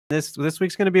This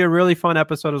week's going to be a really fun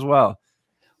episode as well.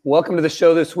 Welcome to the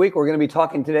show this week. We're going to be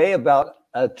talking today about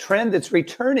a trend that's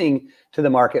returning to the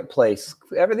marketplace.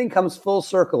 Everything comes full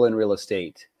circle in real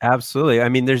estate. Absolutely. I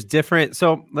mean, there's different.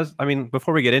 So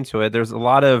before we get into it, there's a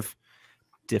lot of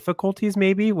difficulties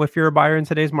maybe if you're a buyer in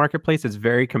today's marketplace. It's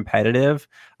very competitive,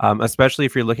 especially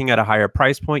if you're looking at a higher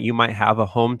price point. You might have a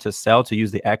home to sell to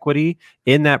use the equity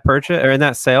in that purchase or in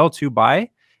that sale to buy.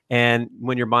 And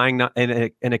when you're buying not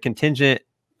in a contingent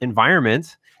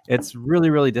environment, it's really,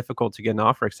 really difficult to get an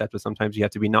offer accepted. Sometimes you have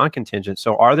to be non-contingent.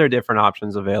 So are there different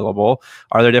options available?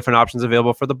 Are there different options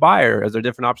available for the buyer? Is there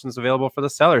different options available for the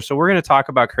seller? So we're going to talk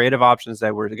about creative options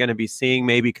that we're going to be seeing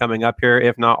maybe coming up here,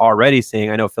 if not already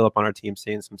seeing. I know Philip on our team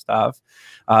seeing some stuff.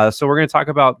 So we're going to talk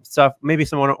about stuff, maybe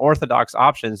some unorthodox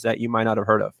options that you might not have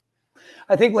heard of.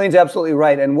 I think Lane's absolutely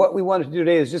right. And what we wanted to do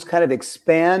today is just kind of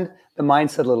expand the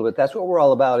mindset a little bit. That's what we're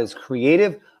all about, is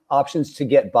creative options to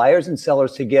get buyers and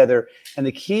sellers together. And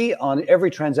the key on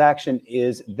every transaction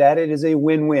is that it is a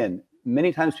win-win.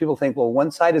 Many times people think, well,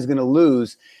 one side is going to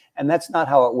lose, and that's not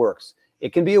how it works.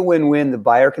 It can be a win-win. The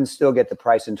buyer can still get the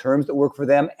price and terms that work for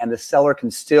them, and the seller can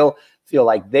still feel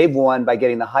like they've won by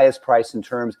getting the highest price and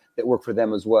terms that work for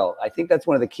them as well. I think that's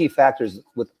one of the key factors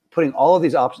with putting all of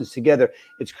these options together.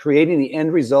 It's creating the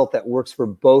end result that works for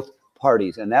both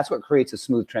parties, and that's what creates a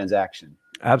smooth transaction.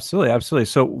 Absolutely. Absolutely.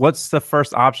 So what's the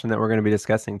first option that we're going to be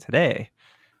discussing today?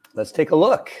 Let's take a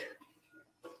look.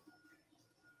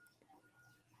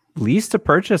 Lease to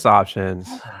purchase options.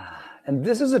 And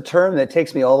this is a term that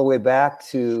takes me all the way back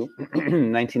to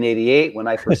 1988 when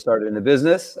I first started in the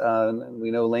business. We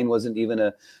know Lane wasn't even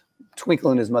a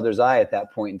twinkle in his mother's eye at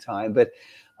that point in time, but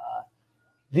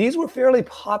these were fairly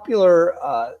popular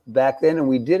back then, and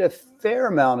we did a fair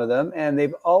amount of them, and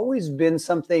they've always been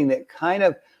something that kind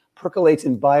of percolates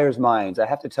in buyers' minds. I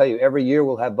have to tell you, every year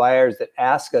we'll have buyers that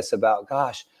ask us about,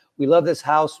 gosh, we love this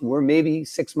house. We're maybe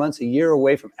 6 months, a year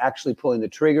away from actually pulling the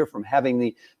trigger, from having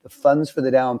the funds for the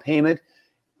down payment.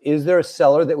 Is there a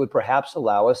seller that would perhaps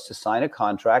allow us to sign a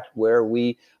contract where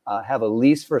we have a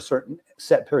lease for a certain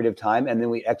set period of time, and then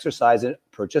we exercise a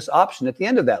purchase option at the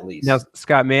end of that lease? Now,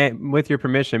 Scott, with your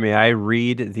permission, may I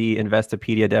read the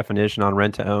Investopedia definition on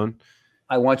rent to own?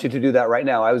 I want you to do that right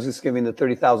now. I was just giving the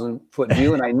 30,000-foot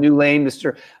view, and I knew Lane,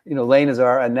 Lane is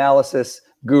our analysis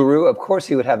guru. Of course,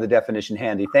 he would have the definition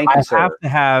handy. Thank you, sir. I have to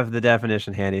have the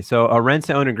definition handy. So a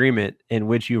rent-to-own agreement in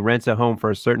which you rent a home for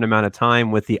a certain amount of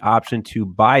time with the option to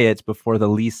buy it before the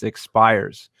lease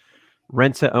expires.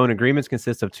 Rent-to-own agreements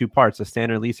consist of two parts: a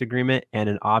standard lease agreement and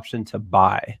an option to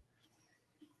buy.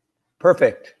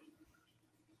 Perfect.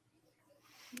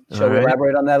 Shall we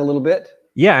elaborate on that a little bit?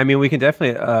 Yeah, I mean, we can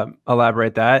definitely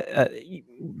elaborate that.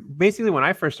 Basically, when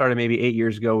I first started, maybe 8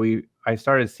 years ago, I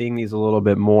started seeing these a little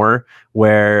bit more,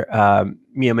 where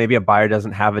maybe a buyer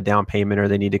doesn't have a down payment, or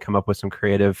they need to come up with some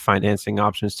creative financing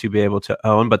options to be able to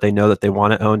own, but they know that they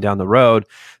want to own down the road.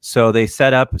 So they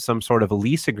set up some sort of a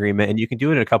lease agreement, and you can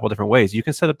do it in a couple of different ways. You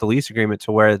can set up the lease agreement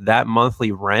to where that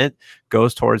monthly rent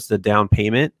goes towards the down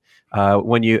payment.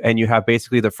 You have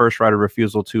basically the first right of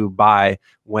refusal to buy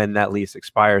when that lease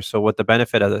expires. So what the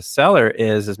benefit of the seller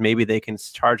is maybe they can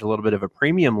charge a little bit of a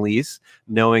premium lease,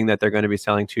 knowing that they're going to be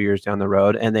selling 2 years down the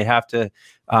road. And they have to,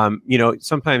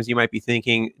 sometimes you might be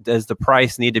thinking, does the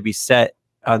price need to be set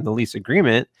on the lease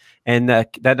agreement? And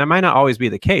that might not always be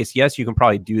the case. Yes, you can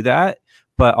probably do that,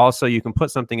 but also you can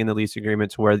put something in the lease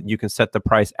agreement to where you can set the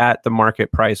price at the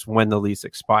market price when the lease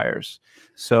expires.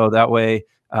 So that way,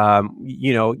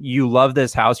 you love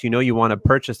this house, you want to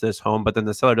purchase this home, but then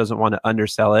the seller doesn't want to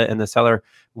undersell it. And the seller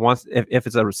wants, if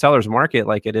it's a seller's market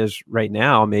like it is right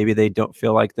now, maybe they don't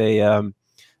feel like they don't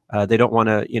want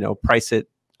to, price it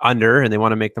under, and they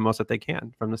want to make the most that they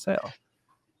can from the sale.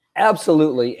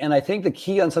 Absolutely. And I think the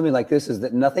key on something like this is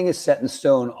that nothing is set in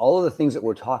stone. All of the things that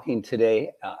we're talking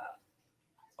today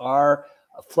are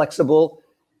flexible.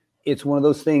 It's one of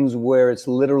those things where it's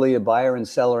literally a buyer and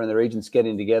seller and their agents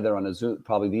getting together on a Zoom,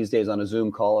 probably these days on a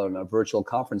Zoom call or on a virtual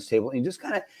conference table, and you just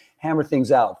kind of hammer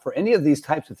things out. For any of these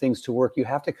types of things to work, you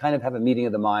have to kind of have a meeting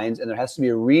of the minds, and there has to be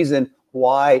a reason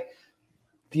why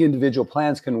the individual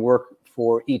plans can work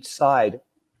for each side.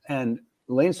 And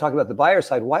Lane's talking about the buyer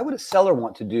side. Why would a seller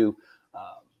want to do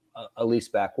a lease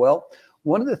back? Well,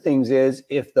 one of the things is,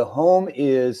 if the home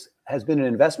has been an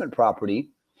investment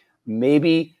property,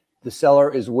 maybe the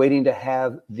seller is waiting to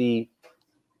have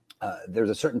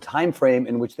there's a certain time frame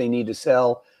in which they need to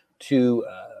sell to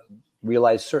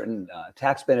realize certain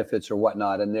tax benefits or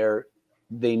whatnot, and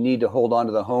they need to hold on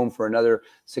to the home for another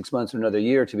 6 months or another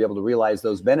year to be able to realize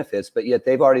those benefits. But yet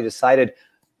they've already decided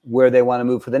where they want to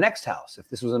move for the next house. If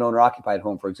this was an owner-occupied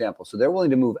home, for example, so they're willing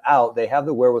to move out, they have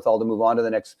the wherewithal to move on to the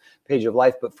next page of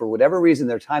life, but for whatever reason,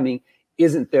 their timing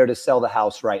isn't there to sell the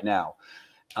house right now.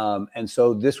 And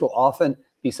so this will often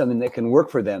be something that can work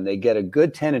for them. They get a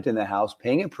good tenant in the house,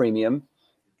 paying a premium.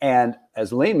 And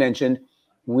as Lane mentioned,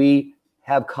 we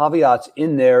have caveats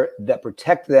in there that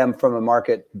protect them from a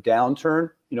market downturn,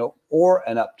 or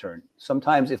an upturn.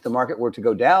 Sometimes if the market were to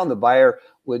go down, the buyer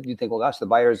you think, well, gosh, the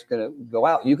buyer is going to go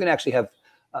out. You can actually have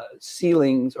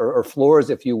ceilings or floors,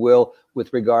 if you will,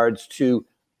 with regards to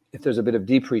if there's a bit of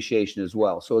depreciation as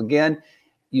well. So again,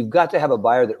 you've got to have a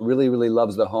buyer that really, really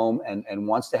loves the home and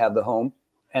wants to have the home.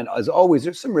 And as always,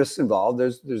 there's some risks involved.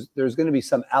 There's going to be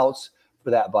some outs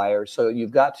for that buyer. So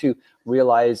you've got to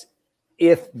realize,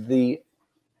 if the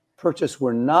purchase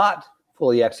were not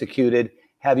fully executed,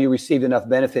 have you received enough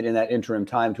benefit in that interim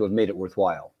time to have made it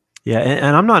worthwhile? Yeah,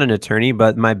 and I'm not an attorney,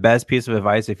 but my best piece of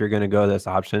advice, if you're going to go this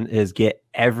option, is get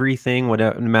everything,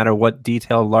 no matter what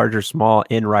detail, large or small,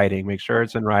 in writing. Make sure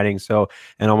it's in writing. So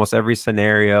in almost every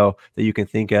scenario that you can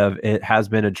think of, it has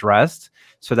been addressed.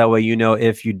 So that way,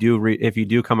 if you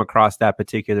do come across that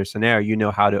particular scenario, you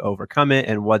know how to overcome it,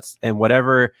 and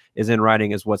whatever is in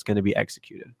writing is what's going to be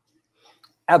executed.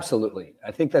 Absolutely.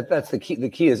 I think that's the key. The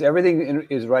key is everything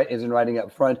is in writing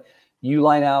up front. You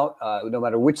line out, no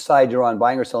matter which side you're on,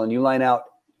 buying or selling, you line out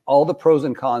all the pros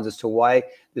and cons as to why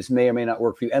this may or may not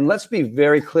work for you. And let's be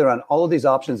very clear on all of these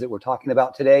options that we're talking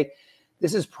about today.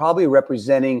 This is probably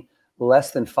representing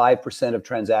less than 5% of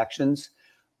transactions,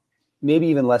 maybe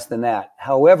even less than that.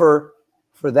 However,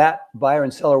 for that buyer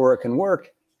and seller where it can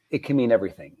work, it can mean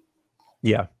everything.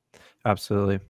 Yeah, absolutely.